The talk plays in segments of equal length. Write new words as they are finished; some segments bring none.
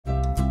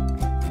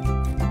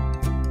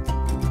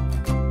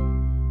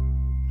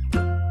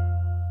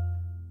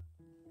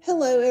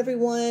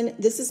everyone,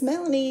 this is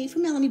Melanie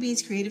from Melanie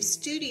B's Creative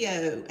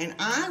Studio, and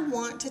I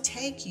want to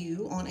take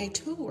you on a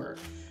tour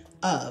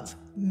of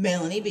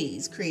Melanie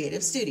B's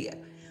Creative Studio.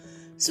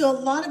 So a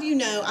lot of you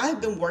know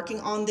I've been working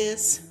on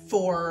this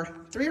for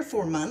 3 or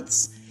 4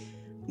 months.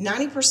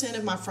 90%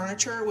 of my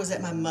furniture was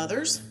at my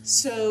mother's,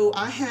 so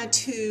I had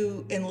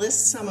to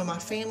enlist some of my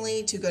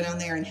family to go down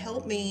there and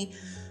help me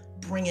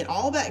bring it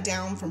all back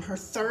down from her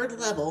 3rd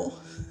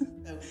level.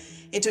 So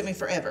it took me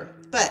forever,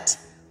 but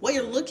what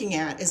you're looking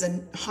at is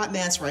a hot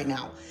mess right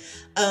now.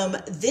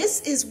 This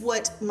is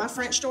what my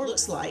French door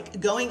looks like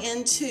going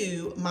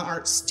into my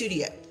art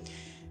studio.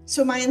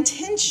 So my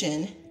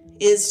intention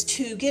is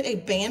to get a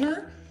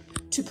banner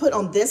to put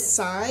on this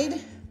side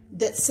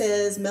that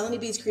says Melanie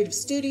B's Creative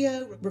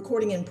Studio,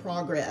 recording in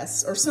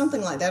progress, or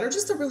something like that, or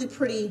just a really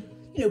pretty,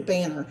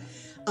 banner.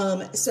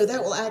 So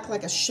that will act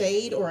like a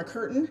shade or a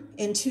curtain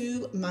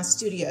into my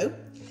studio.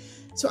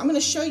 So I'm gonna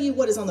show you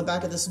what is on the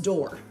back of this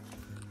door.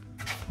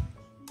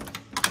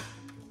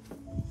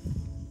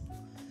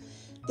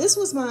 This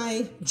was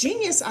my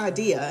genius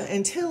idea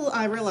until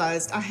I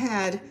realized I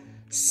had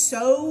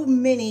so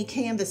many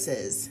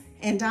canvases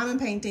and diamond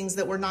paintings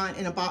that were not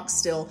in a box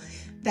still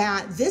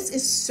that this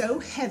is so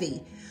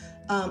heavy.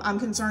 I'm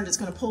concerned it's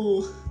going to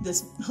pull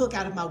this hook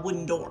out of my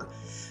wooden door.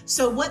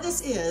 So what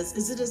this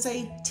is it is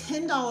a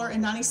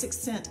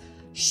 $10.96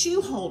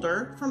 shoe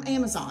holder from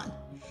Amazon.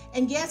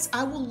 And yes,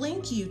 I will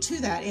link you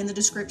to that in the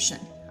description.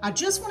 I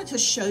just wanted to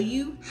show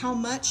you how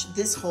much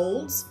this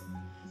holds.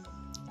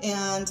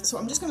 And so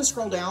I'm just going to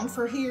scroll down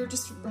for here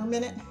just for a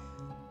minute.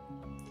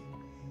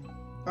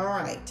 All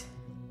right.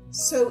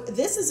 So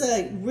this is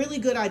a really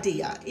good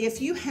idea.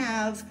 If you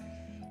have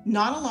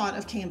not a lot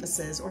of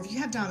canvases, or if you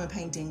have diamond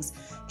paintings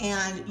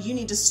and you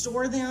need to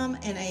store them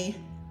in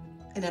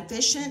an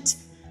efficient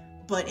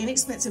but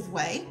inexpensive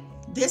way,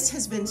 this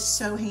has been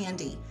so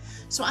handy.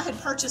 So I had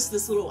purchased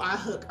this little eye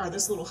hook, or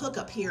this little hook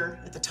up here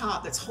at the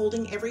top that's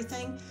holding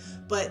everything,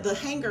 but the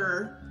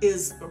hanger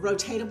is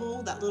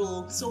rotatable. That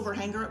little silver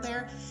hanger up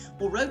there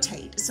will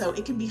rotate. So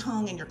it can be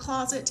hung in your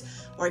closet,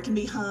 or it can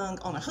be hung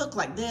on a hook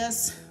like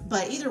this.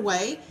 But either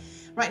way,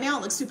 right now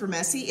it looks super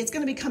messy. It's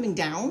gonna be coming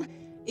down.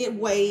 It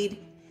weighed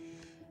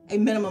a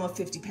minimum of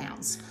 50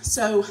 pounds.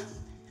 So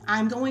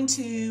I'm going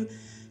to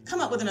come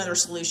up with another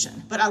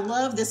solution. But I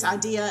love this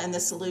idea and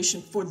this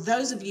solution for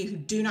those of you who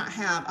do not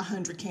have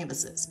 100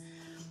 canvases.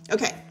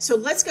 Okay, so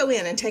let's go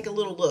in and take a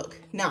little look.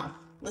 Now,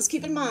 let's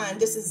keep in mind,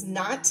 this is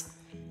not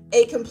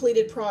a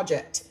completed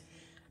project.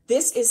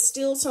 This is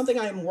still something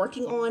I am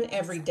working on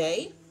every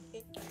day.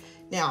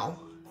 Now,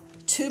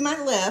 to my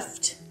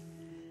left,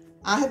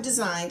 I have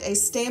designed a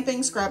stamping,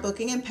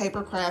 scrapbooking, and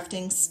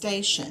papercrafting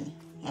station,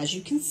 as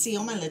you can see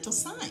on my little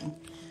sign.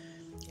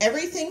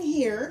 Everything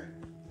here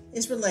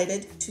is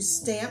related to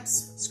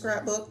stamps,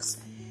 scrapbooks,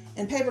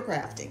 and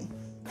papercrafting.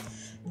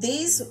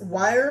 These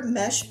wire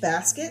mesh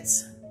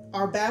baskets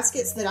are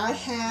baskets that I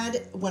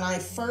had when I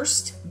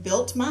first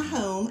built my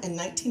home in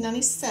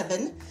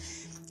 1997,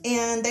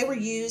 and they were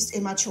used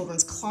in my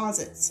children's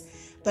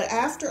closets. But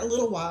after a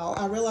little while,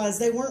 I realized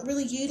they weren't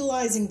really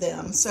utilizing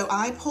them, so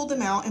I pulled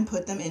them out and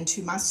put them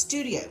into my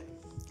studio.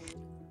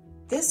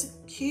 This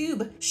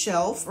cube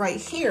shelf right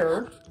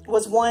here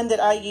was one that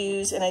I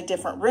use in a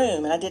different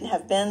room, and I didn't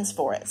have bins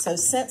for it. So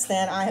since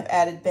then, I have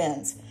added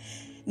bins.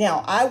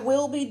 Now, I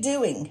will be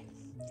doing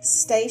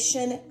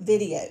station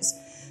videos.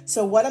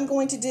 So what I'm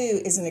going to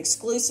do is an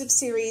exclusive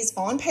series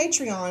on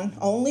Patreon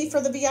only for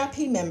the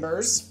VIP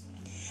members,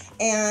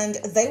 and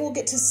they will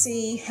get to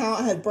see how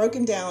I have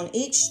broken down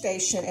each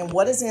station and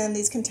what is in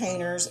these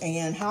containers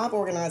and how I've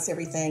organized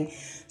everything.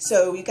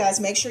 So you guys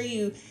make sure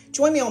you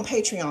join me on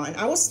Patreon.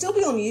 I will still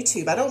be on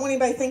YouTube. I don't want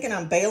anybody thinking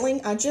I'm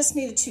bailing. I just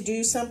needed to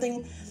do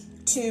something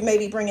to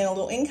maybe bring in a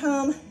little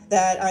income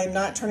that I'm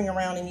not turning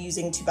around and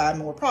using to buy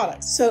more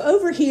products. So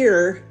over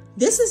here,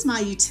 this is my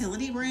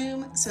utility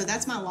room. So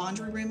that's my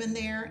laundry room in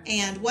there.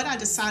 And what I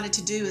decided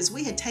to do is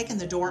we had taken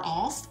the door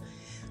off,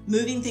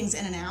 moving things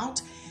in and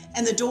out.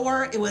 And the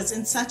door, it was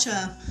in such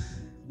a,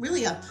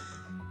 really a,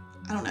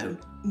 I don't know,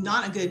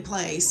 not a good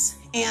place.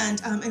 And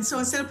so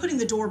instead of putting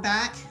the door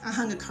back, I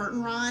hung a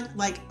curtain rod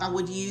like I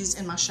would use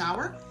in my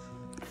shower.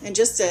 And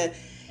just a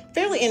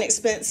fairly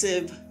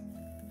inexpensive,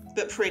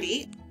 but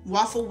pretty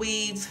waffle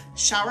weave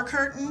shower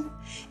curtain.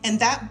 And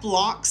that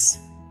blocks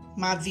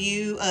my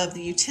view of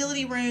the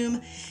utility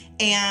room,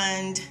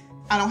 and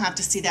I don't have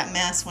to see that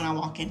mess when I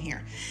walk in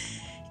here.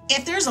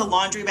 If there's a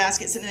laundry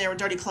basket sitting there with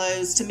dirty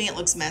clothes, to me it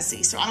looks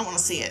messy, so I don't want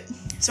to see it.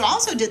 So I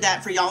also did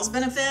that for y'all's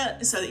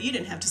benefit so that you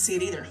didn't have to see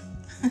it either.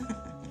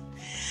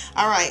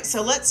 All right,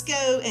 so let's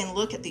go and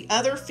look at the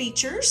other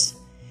features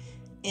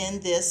in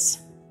this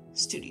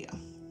studio.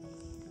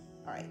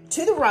 All right,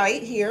 to the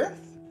right here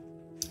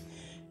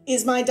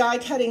is my die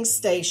cutting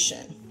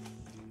station.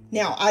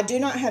 Now, I do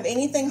not have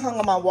anything hung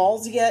on my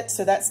walls yet,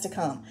 so that's to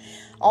come.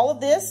 All of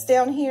this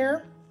down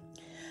here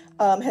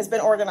has been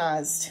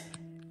organized.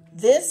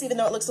 This, even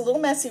though it looks a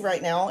little messy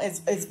right now,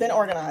 it's been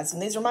organized.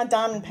 And these are my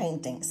diamond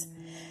paintings.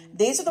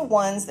 These are the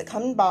ones that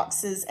come in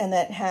boxes and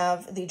that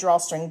have the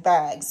drawstring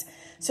bags.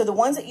 So the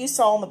ones that you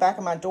saw on the back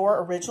of my door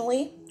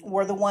originally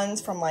were the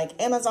ones from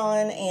like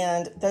Amazon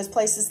and those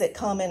places that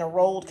come in a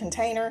rolled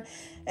container.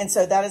 And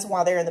so that is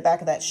why they're in the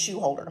back of that shoe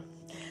holder.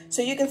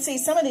 So you can see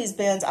some of these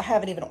bins I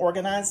haven't even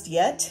organized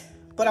yet,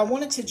 but I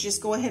wanted to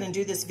just go ahead and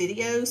do this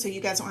video so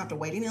you guys don't have to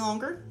wait any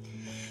longer.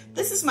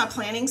 This is my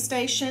planning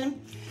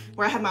station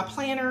where I have my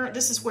planner.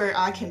 This is where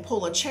I can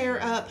pull a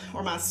chair up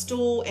or my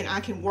stool and I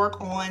can work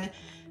on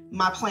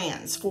my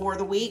plans for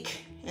the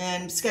week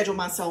and schedule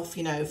myself,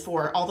 you know,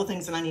 for all the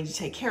things that I need to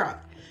take care of.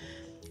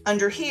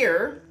 Under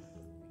here,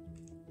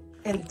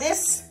 in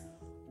this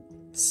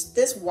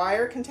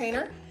wire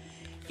container,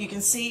 you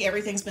can see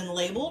everything's been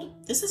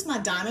labeled. This is my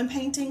diamond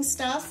painting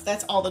stuff.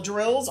 That's all the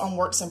drills on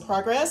works in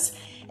progress.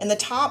 And the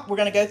top, we're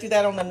gonna go through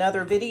that on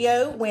another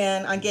video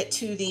when I get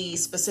to the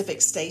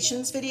specific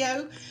stations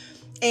video.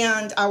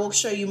 And I will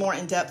show you more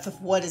in depth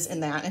of what is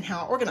in that and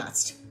how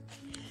organized.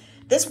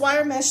 This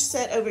wire mesh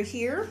set over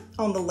here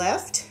on the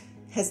left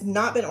has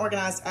not been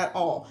organized at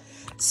all.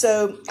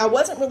 So I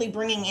wasn't really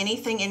bringing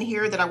anything in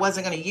here that I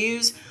wasn't gonna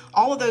use.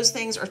 All of those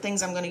things are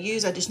things I'm gonna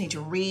use. I just need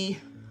to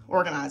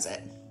reorganize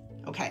it.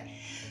 Okay,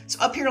 so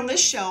up here on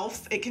this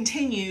shelf, it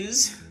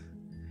continues.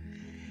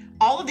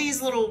 All of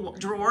these little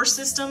drawer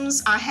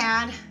systems I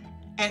had,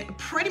 and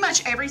pretty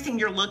much everything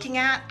you're looking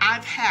at,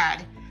 I've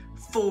had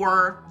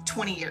for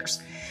 20 years.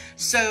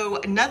 So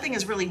nothing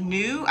is really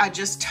new. I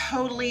just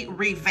totally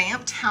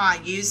revamped how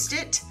I used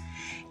it.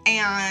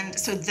 And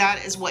so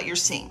that is what you're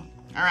seeing.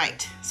 All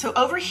right, so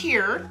over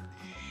here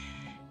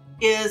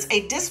is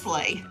a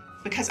display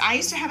because I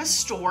used to have a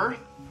store,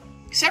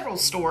 several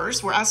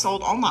stores where I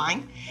sold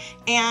online,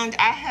 and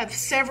I have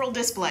several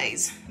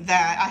displays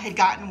that I had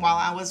gotten while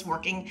I was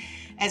working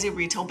as a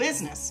retail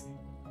business.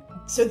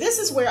 So this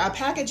is where I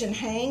package and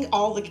hang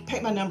all the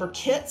Paint My Number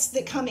kits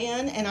that come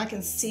in and I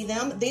can see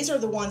them. These are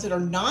the ones that are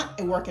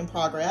not a work in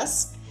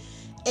progress.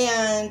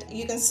 And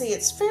you can see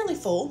it's fairly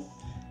full.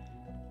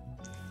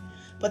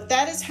 But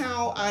that is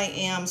how I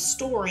am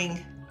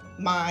storing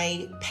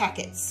my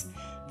packets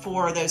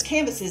for those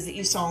canvases that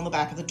you saw on the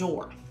back of the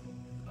door.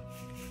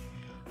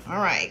 All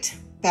right,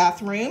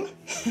 bathroom.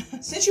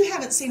 Since you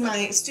haven't seen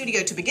my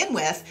studio to begin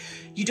with,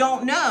 you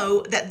don't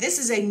know that this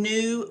is a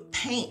new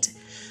paint.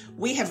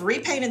 We have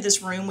repainted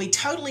this room. We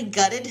totally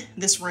gutted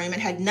this room. It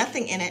had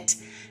nothing in it.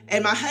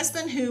 And my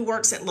husband, who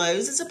works at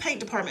Lowe's, is a paint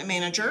department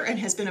manager and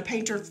has been a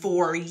painter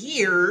for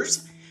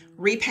years,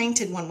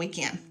 repainted one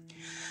weekend.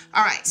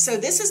 All right, so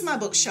this is my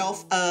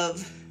bookshelf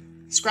of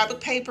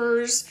scrapbook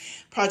papers,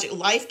 project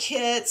life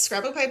kits,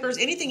 scrapbook papers,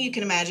 anything you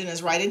can imagine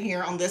is right in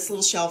here on this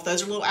little shelf.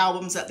 Those are little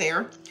albums up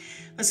there.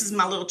 This is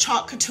my little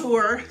chalk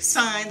couture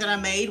sign that I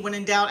made. When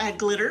in doubt, add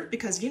glitter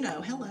because, you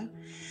know, hello.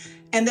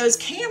 And those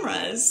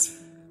cameras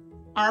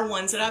are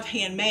ones that I've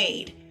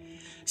handmade.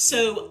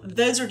 So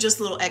those are just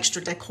little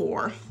extra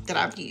decor that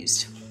I've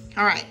used.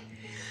 All right.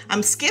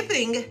 I'm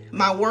skipping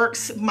my work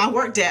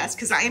desk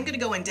because I am going to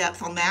go in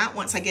depth on that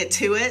once I get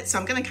to it. So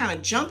I'm going to kind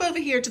of jump over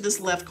here to this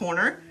left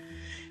corner.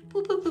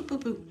 Boop, boop, boop,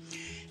 boop, boop.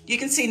 You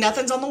can see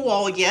nothing's on the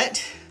wall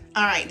yet.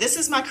 All right, this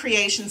is my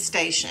creation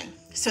station.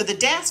 So the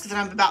desk that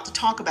I'm about to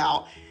talk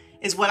about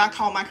is what I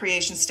call my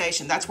creation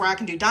station. That's where I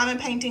can do diamond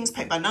paintings,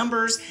 paint by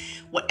numbers,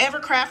 whatever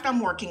craft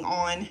I'm working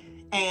on.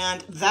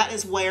 And that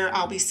is where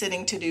I'll be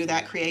sitting to do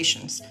those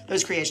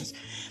creations.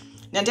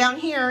 Now down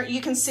here,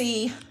 you can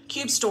see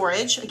cube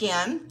storage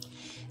again.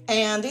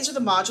 And these are the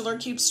modular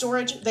cube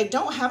storage. They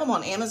don't have them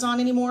on Amazon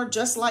anymore,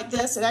 just like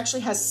this. It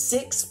actually has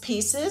 6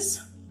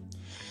 pieces,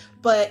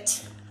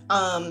 but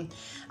I'm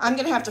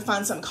gonna have to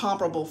find something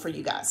comparable for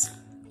you guys.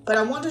 But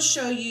I want to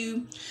show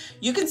you,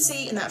 you can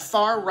see in that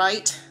far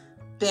right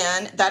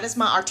bin, that is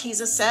my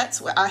Arteza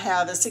sets. I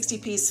have a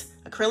 60-piece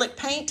acrylic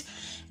paint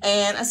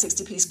and a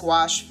 60-piece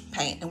gouache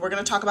paint. And we're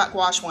gonna talk about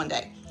gouache one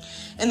day.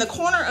 In the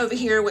corner over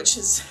here, which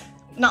is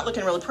not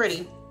looking really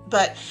pretty,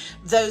 but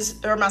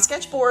those are my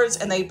sketchboards,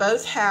 and they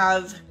both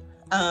have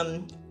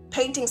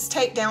paintings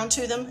taped down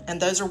to them,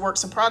 and those are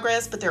works in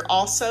progress, but they're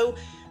also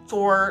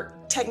for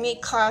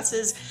technique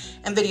classes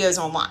and videos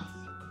online.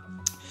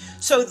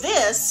 So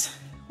this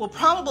will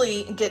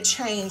probably get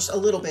changed a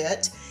little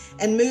bit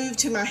and move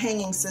to my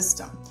hanging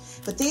system.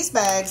 But these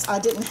bags, I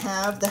didn't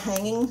have the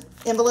hanging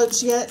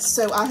envelopes yet,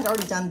 so I had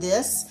already done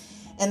this,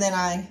 and then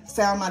I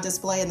found my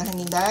display in the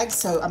hanging bag,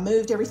 so I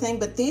moved everything.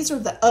 But these are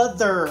the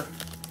other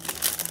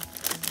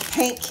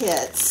paint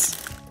kits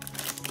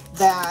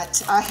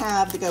that I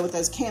have to go with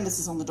those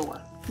canvases on the door.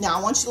 Now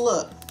I want you to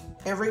look,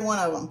 every one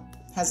of them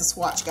has a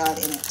swatch guide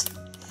in it.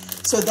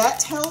 So that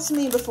tells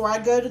me before I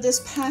go to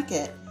this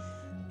packet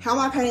how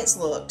my paints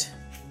looked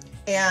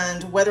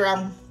and whether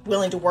I'm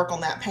willing to work on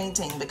that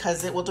painting,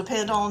 because it will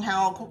depend on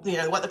how, you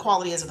know, what the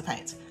quality is of the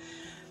paints.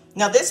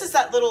 Now this is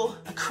that little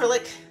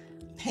acrylic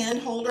pen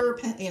holder,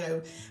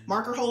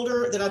 marker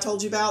holder that I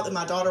told you about that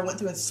my daughter went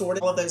through and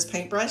sorted all of those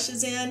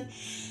paintbrushes in.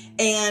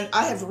 And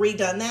I have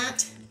redone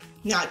that.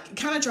 Now it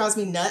kind of drives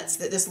me nuts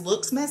that this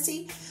looks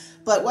messy,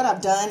 but what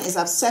I've done is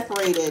I've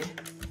separated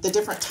the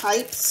different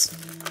types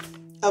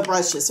of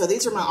brushes. So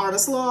these are my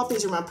Artist Loft,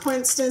 these are my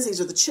Princetons,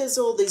 these are the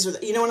Chisel, these are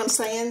the, you know what I'm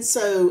saying?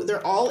 So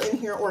they're all in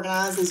here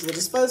organized. These are the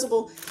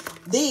disposable.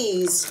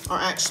 These are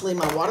actually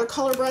my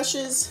watercolor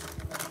brushes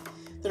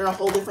that are a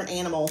whole different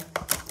animal.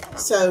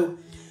 So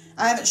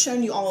I haven't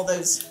shown you all of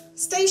those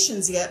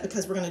stations yet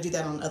because we're gonna do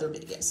that on other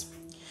videos.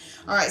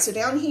 All right, so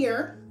down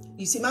here,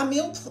 you see my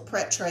meal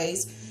prep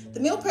trays. The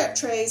meal prep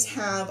trays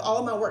have all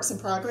of my works in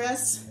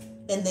progress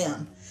in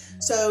them.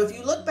 So if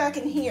you look back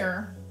in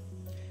here,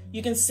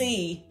 you can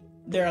see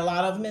there are a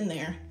lot of them in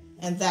there,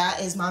 and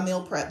that is my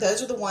meal prep.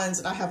 Those are the ones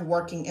that I have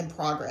working in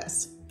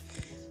progress.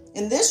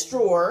 In this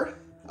drawer,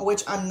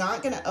 which I'm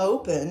not gonna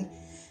open,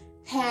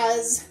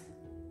 has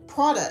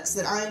products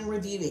that I am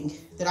reviewing,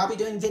 that I'll be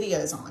doing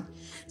videos on.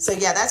 So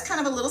yeah, that's kind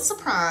of a little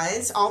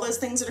surprise. All those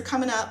things that are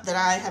coming up that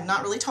I have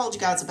not really told you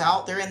guys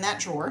about, they're in that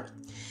drawer.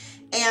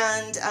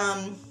 And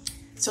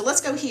so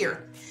let's go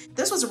here.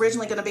 This was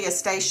originally gonna be a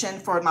station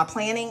for my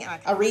planning.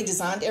 I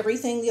redesigned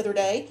everything the other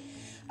day.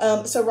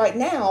 So right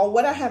now,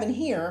 what I have in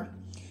here,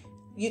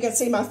 you can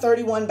see my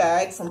 31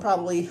 bag from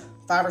probably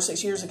 5 or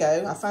 6 years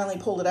ago. I finally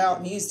pulled it out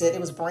and used it. It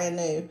was brand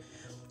new,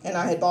 and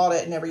I had bought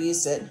it and never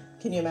used it.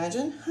 Can you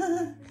imagine?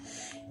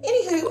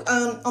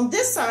 Anywho, on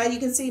this side, you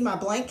can see my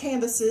blank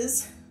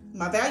canvases,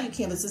 my value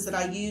canvases that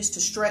I use to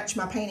stretch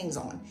my paintings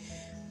on.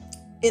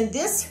 In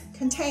this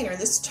container,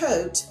 this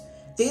tote,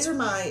 these are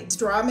my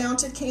dry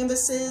mounted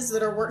canvases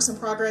that are works in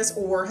progress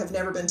or have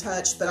never been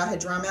touched, but I had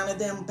dry mounted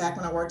them back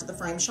when I worked at the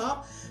frame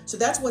shop. So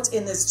that's what's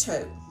in this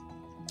tote.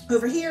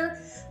 Over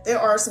here, there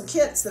are some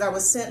kits that I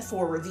was sent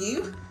for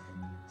review.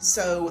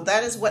 So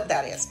that is what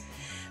that is.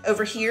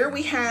 Over here,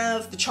 we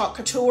have the Chalk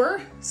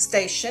Couture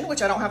Station,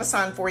 which I don't have a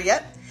sign for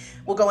yet.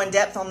 We'll go in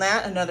depth on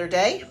that another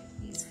day.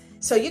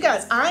 So you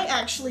guys, I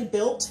actually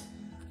built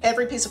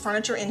every piece of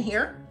furniture in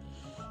here.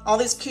 All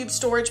these cube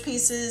storage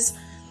pieces,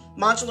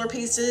 modular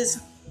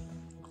pieces.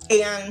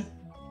 And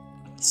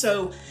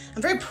so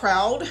I'm very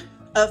proud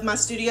of my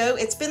studio.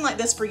 It's been like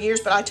this for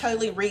years, but I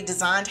totally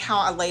redesigned how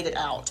I laid it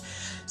out.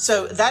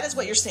 So that is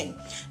what you're seeing.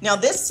 Now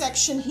this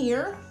section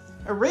here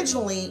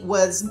originally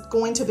was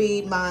going to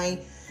be my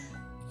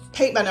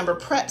paint by number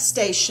prep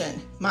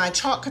station, my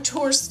Chalk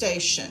Couture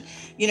station,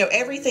 you know,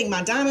 everything,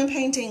 my diamond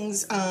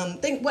paintings,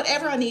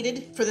 whatever I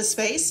needed for the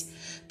space.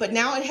 But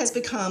now it has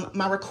become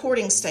my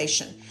recording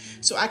station.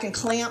 So I can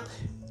clamp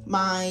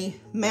my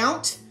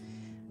mount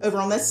over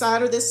on this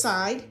side or this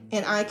side,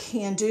 and I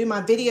can do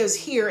my videos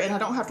here, and I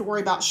don't have to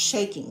worry about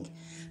shaking,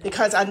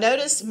 because I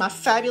noticed my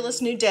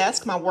fabulous new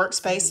desk, my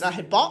Workspace that I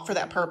had bought for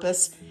that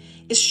purpose,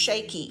 is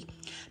shaky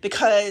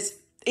because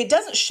it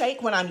doesn't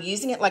shake when I'm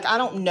using it. Like, I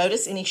don't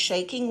notice any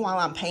shaking while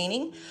I'm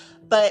painting,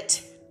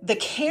 but the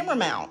camera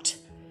mount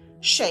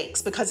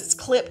shakes because it's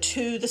clipped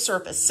to the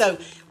surface. So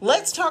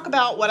let's talk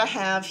about what I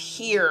have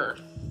here.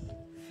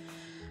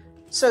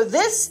 So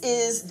this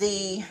is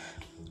the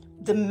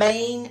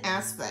main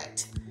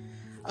aspect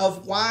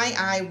of why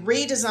I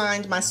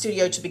redesigned my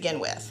studio to begin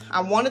with. I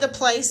wanted a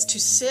place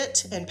to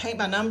sit and paint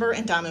by number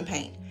and diamond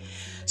paint.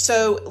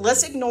 So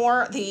let's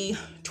ignore the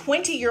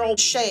 20-year-old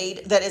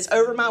shade that is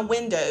over my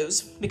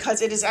windows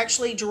because it is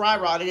actually dry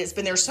rotted. It's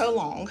been there so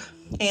long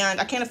and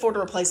I can't afford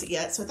to replace it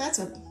yet. So that's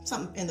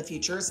something in the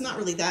future. It's not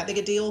really that big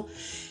a deal.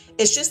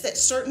 It's just that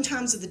certain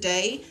times of the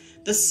day,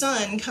 the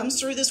sun comes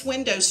through this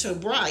window so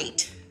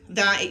bright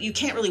that you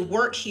can't really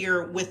work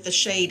here with the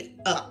shade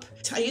up.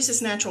 I use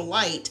this natural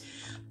light,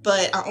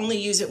 but I only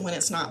use it when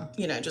it's not,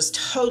 you know, just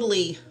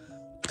totally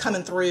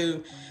coming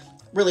through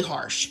really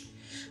harsh.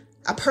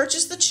 I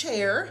purchased the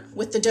chair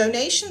with the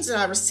donations that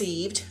I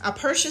received. I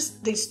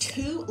purchased these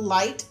 2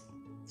 light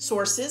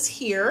sources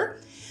here.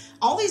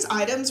 All these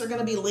items are going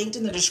to be linked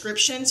in the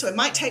description, so it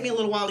might take me a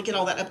little while to get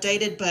all that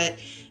updated, but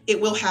it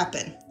will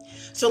happen.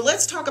 So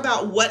let's talk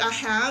about what I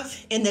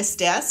have in this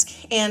desk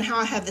and how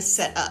I have this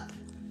set up.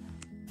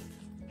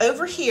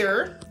 Over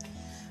here,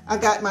 I've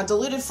got my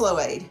diluted flow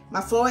aid,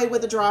 my flow aid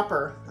with a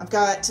dropper. I've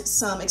got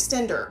some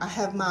extender. I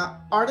have my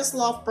Artist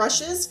Loft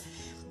brushes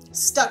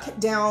stuck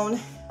down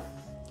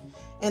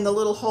in the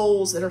little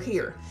holes that are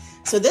here.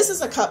 So this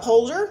is a cup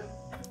holder,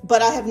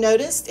 but I have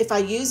noticed if I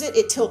use it,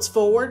 it tilts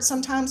forward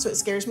sometimes, so it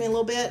scares me a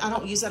little bit. I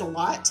don't use that a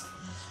lot.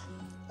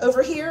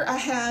 Over here, I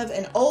have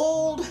an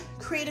old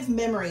Creative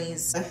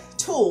Memories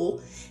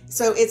tool.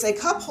 So it's a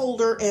cup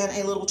holder and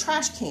a little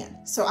trash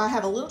can. So I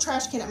have a little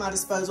trash can at my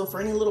disposal for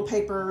any little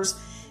papers,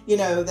 you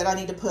know, that I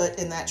need to put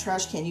in that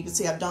trash can. You can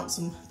see I've dumped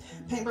some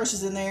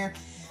paintbrushes in there.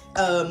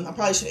 I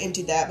probably should have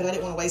emptied that, but I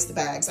didn't want to waste the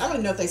bags. I don't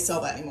even know if they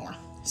sell that anymore.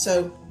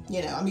 So,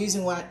 you know, I'm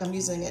using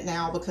it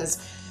now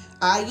because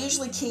I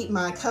usually keep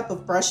my cup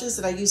of brushes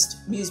that I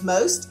use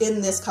most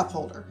in this cup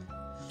holder.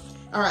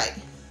 All right.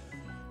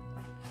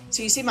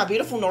 So you see my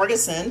beautiful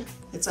Norgeson.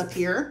 It's up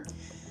here.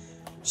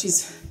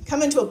 She's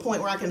coming to a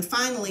point where I can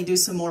finally do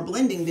some more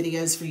blending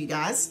videos for you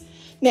guys.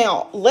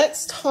 Now,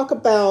 let's talk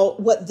about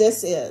what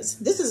this is.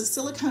 This is a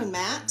silicone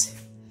mat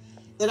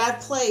that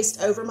I've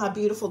placed over my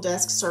beautiful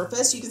desk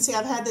surface. You can see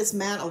I've had this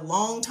mat a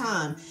long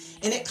time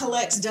and it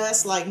collects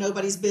dust like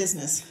nobody's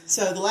business.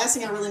 So the last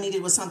thing I really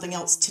needed was something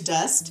else to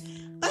dust,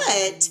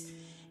 but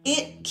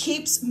it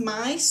keeps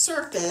my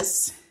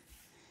surface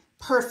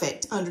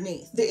perfect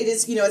underneath. It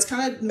is, you know, it's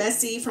kind of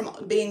messy from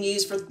being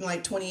used for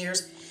like 20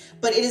 years,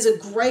 but it is a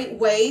great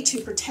way to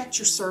protect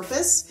your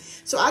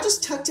surface. So I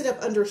just tucked it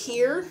up under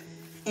here,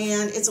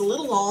 and it's a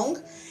little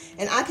long,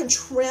 and I can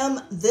trim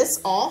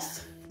this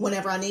off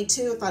whenever I need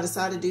to if I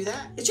decide to do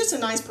that. It's just a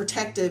nice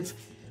protective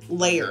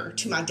layer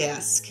to my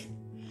desk.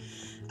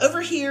 Over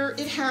here,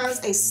 it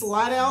has a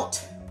slide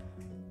out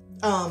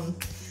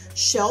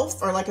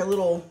shelf, or like a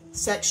little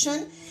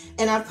section,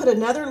 and I've put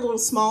another little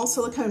small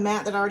silicone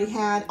mat that I already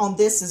had on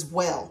this as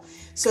well.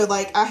 So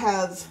like I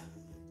have,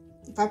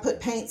 if I put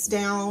paints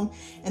down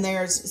and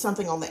there's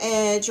something on the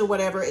edge or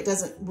whatever, it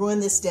doesn't ruin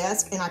this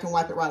desk, and I can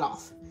wipe it right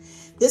off.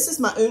 This is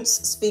my Ounce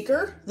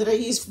speaker that I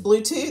use for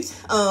Bluetooth.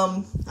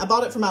 I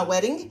bought it for my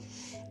wedding,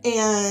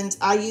 and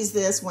I use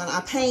this when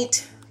I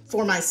paint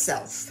for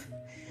myself.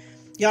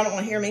 Y'all don't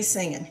want to hear me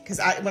singing, because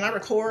when I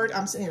record,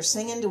 I'm sitting here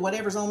singing to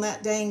whatever's on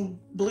that dang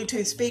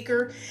Bluetooth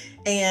speaker,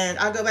 and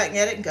I go back and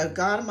edit and go,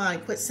 God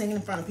almighty, quit singing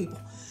in front of people.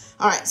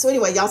 All right, so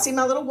anyway, y'all see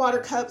my little water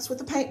cups with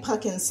the paint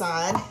puck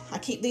inside. I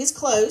keep these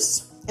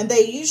close, and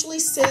they usually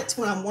sit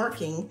when I'm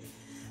working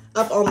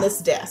up on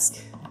this desk.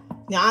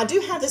 Now, I do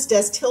have this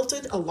desk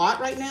tilted a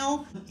lot right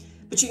now,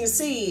 but you can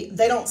see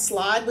they don't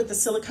slide with the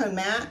silicone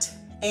mat,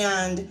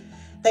 and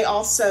they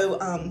also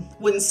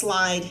wouldn't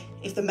slide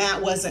if the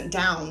mat wasn't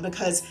down,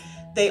 because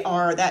they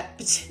are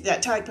that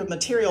type of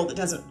material that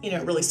doesn't, you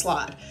know, really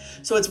slide.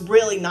 So it's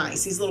really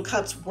nice. These little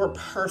cups were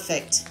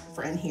perfect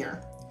for in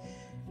here.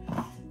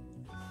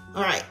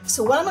 All right,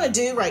 so what I'm gonna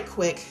do right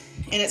quick,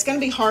 and it's gonna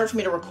be hard for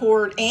me to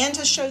record and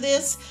to show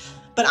this,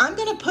 but I'm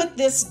gonna put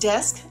this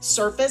desk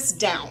surface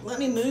down. Let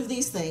me move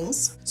these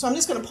things. So I'm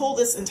just gonna pull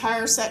this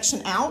entire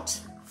section out,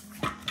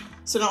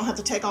 so I don't have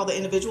to take all the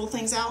individual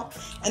things out.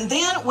 And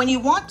then when you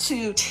want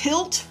to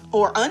tilt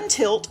or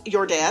untilt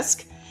your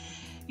desk,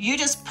 you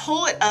just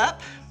pull it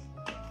up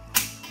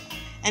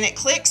and it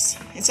clicks.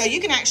 And so you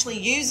can actually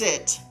use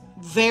it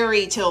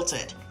very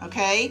tilted,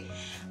 okay?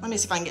 Let me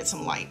see if I can get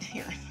some light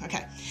here.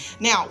 Okay.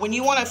 Now, when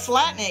you want to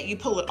flatten it, you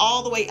pull it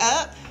all the way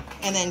up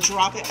and then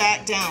drop it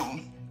back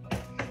down,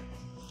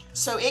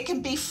 so it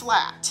can be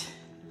flat.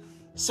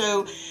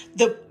 So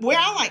where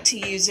I like to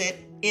use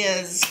it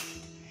is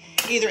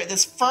either at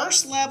this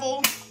first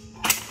level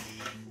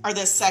or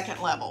this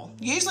second level,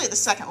 usually at the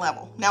second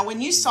level. Now,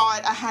 when you saw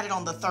it, I had it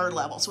on the third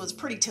level, so it's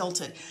pretty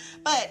tilted,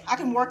 but I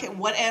can work at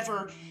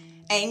whatever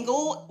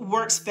angle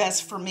works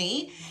best for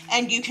me,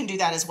 and you can do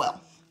that as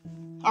well.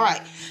 All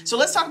right, so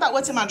let's talk about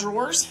what's in my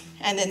drawers,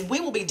 and then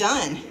we will be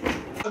done.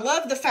 I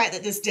love the fact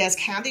that this desk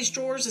had these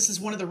drawers. This is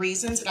one of the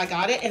reasons that I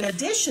got it. In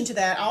addition to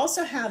that, I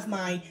also have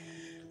my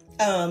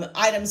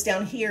items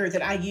down here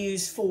that I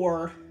use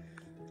for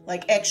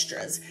like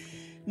extras.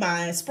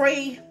 My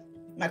spray,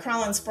 my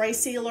Krylon spray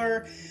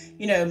sealer,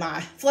 you know,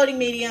 my floating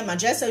medium, my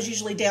gesso's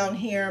usually down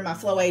here, my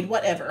flow aid,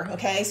 whatever,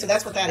 okay? So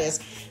that's what that is.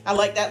 I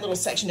like that little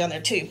section down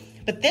there too.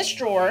 But this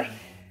drawer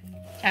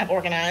I've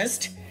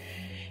organized,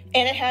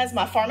 and it has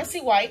my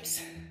pharmacy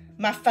wipes,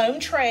 my foam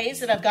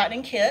trays that I've gotten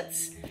in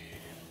kits,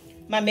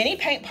 my mini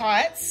paint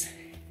pots,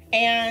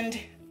 and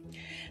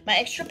my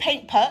extra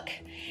paint puck.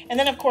 And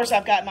then of course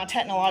I've got my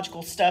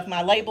technological stuff,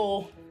 my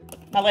labels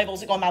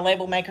that go on my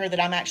label maker that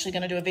I'm actually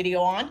going to do a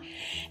video on.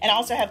 And I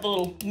also have the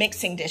little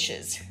mixing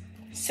dishes.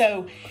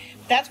 So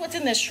that's what's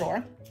in this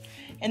drawer.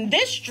 In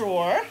this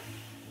drawer,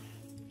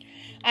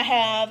 I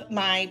have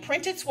my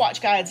printed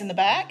swatch guides in the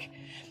back.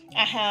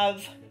 I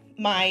have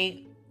my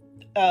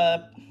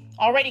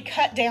already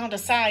cut down to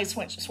size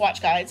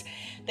swatch guides,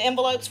 the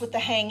envelopes with the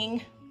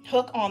hanging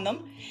hook on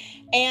them,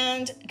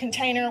 and a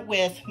container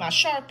with my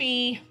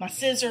Sharpie, my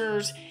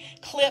scissors,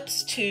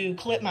 clips to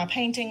clip my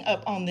painting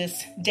up on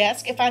this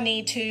desk if I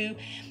need to,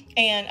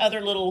 and other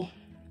little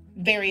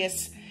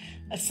various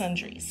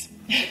sundries.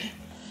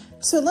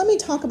 So let me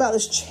talk about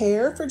this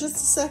chair for just a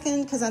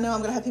second, because I know I'm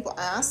going to have people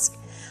ask.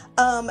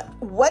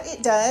 What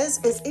it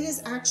does is it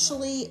is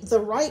actually the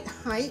right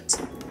height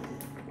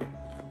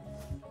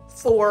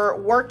for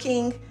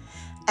working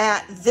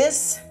at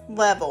this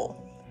level.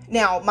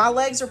 Now, my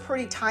legs are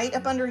pretty tight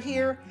up under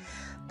here,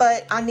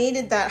 but I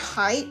needed that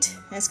height.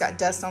 And it's got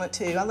dust on it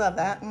too. I love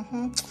that.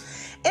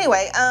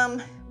 Anyway,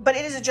 but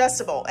it is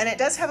adjustable, and it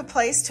does have a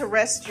place to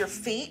rest your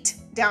feet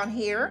down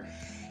here,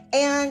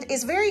 and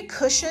it's very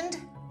cushioned,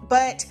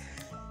 but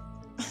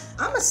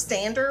I'm a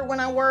stander when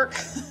I work.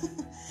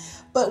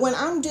 But when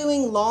I'm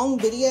doing long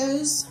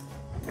videos,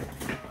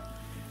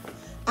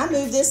 I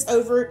move this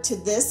over to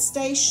this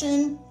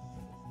station,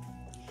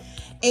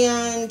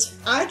 and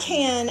I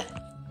can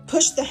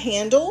push the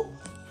handle.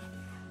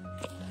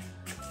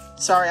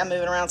 Sorry, I'm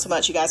moving around so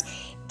much, you guys.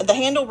 The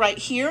handle right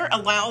here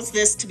allows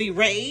this to be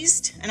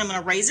raised, and I'm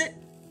gonna raise it.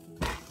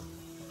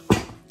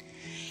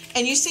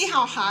 And you see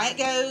how high it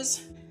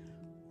goes?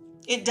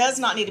 It does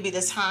not need to be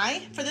this high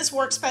for this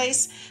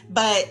workspace,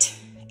 but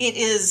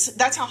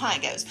that's how high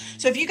it goes.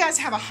 So if you guys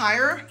have a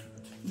higher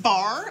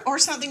bar or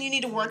something you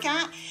need to work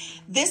at,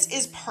 this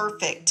is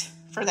perfect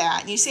for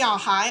that. You see how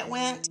high it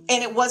went?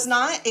 And it was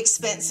not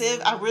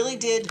expensive. I really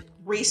did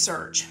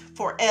research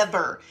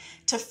forever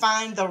to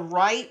find the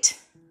right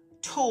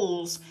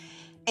tools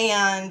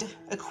and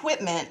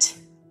equipment,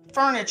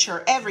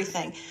 furniture,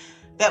 everything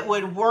that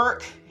would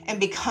work and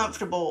be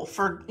comfortable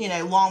for,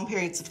 long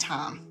periods of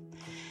time.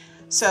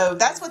 So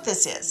that's what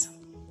this is.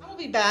 I will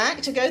be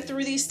back to go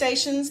through these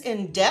stations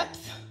in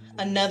depth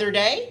another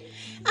day.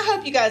 I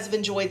hope you guys have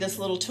enjoyed this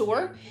little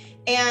tour.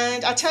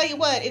 And I tell you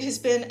what, it has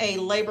been a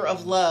labor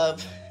of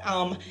love.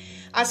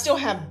 I still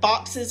have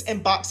boxes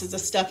and boxes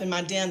of stuff in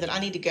my den that I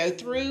need to go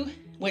through,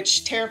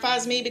 which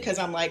terrifies me because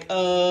I'm like,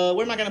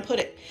 where am I going to put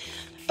it?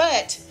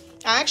 But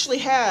I actually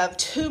have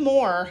 2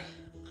 more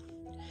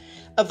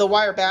of the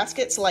wire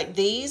baskets like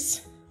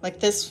these, like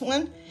this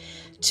one,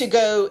 to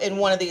go in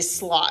one of these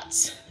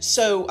slots.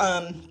 So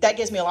that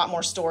gives me a lot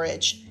more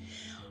storage.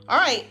 All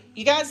right,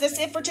 you guys, that's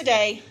it for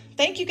today.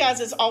 Thank you guys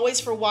as always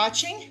for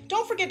watching.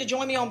 Don't forget to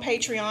join me on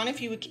Patreon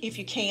if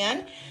you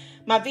can.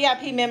 My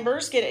VIP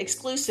members get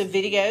exclusive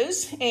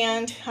videos,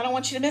 and I don't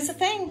want you to miss a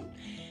thing.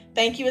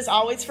 Thank you as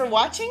always for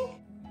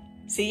watching.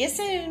 See you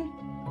soon.